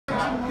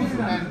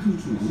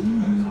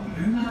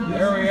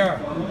There we are.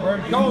 We're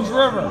at Gulls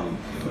River.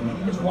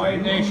 It's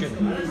Wyatt Nation.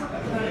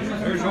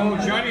 There's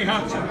old Johnny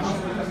Hudson.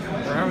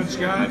 We're having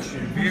scotch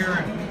and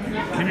beer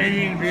and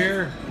Canadian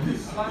beer.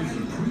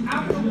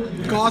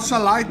 God's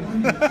alive.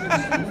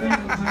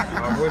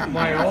 With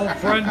my old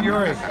friend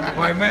Yuri,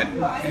 who I met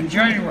in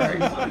January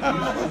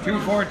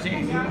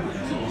 2014.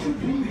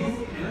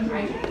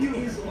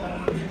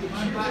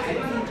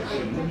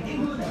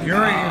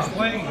 Yuri is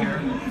playing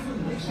here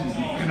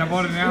in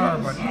about an hour,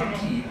 but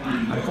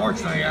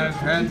unfortunately I've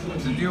had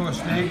to deal with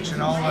snakes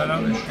and all that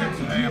other shit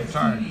today. I'm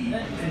sorry.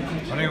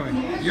 But anyway,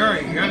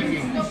 Yuri, you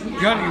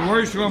got any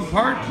words to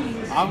impart?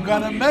 I'm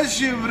gonna miss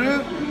you,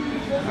 bro.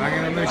 I'm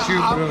gonna miss you,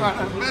 bro. I'm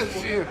gonna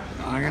miss you.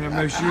 I'm gonna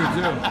miss you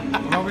too.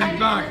 I'll be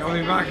back. I'll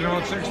be back in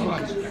about 6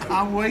 months.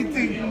 I'm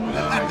waiting.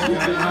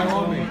 I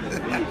will be.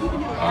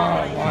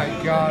 Oh my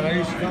God, I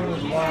used to come to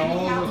this bar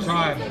all the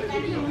time.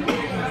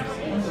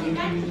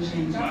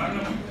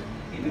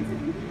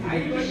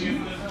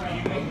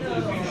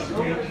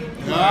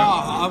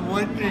 Yeah, I'm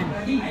waiting.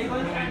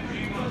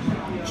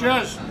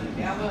 Cheers.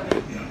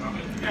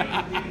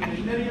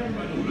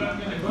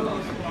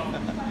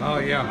 Oh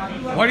yeah.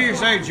 What do you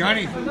say,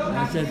 Johnny? I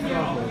said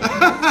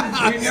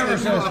He never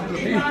says.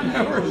 He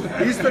never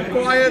says. He's the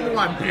quiet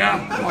one. Yeah,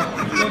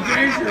 the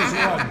dangerous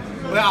one.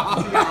 Yeah.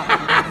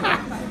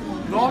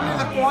 Normally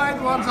the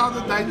quiet ones are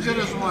the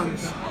dangerous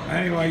ones.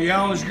 Anyway,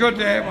 yeah, it was good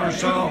to have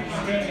Marcel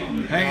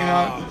hanging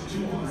out.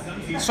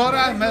 Sorry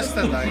I missed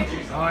it, eh?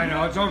 Oh, I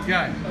know, it's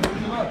okay.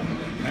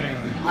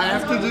 Anyway, I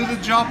have to do the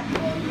job.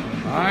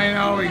 I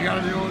know, we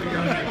gotta do what we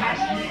gotta do.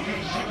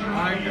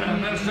 I'm gonna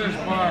miss this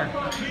bar.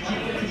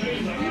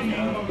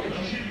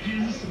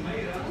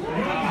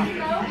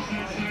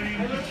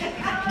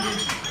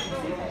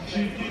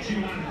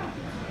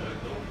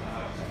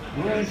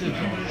 where is it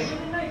from?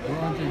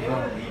 Where is it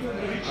from?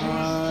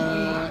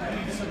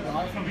 It's a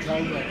guy from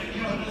Joburg.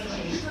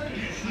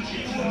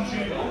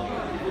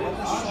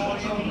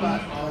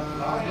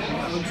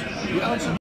 He owns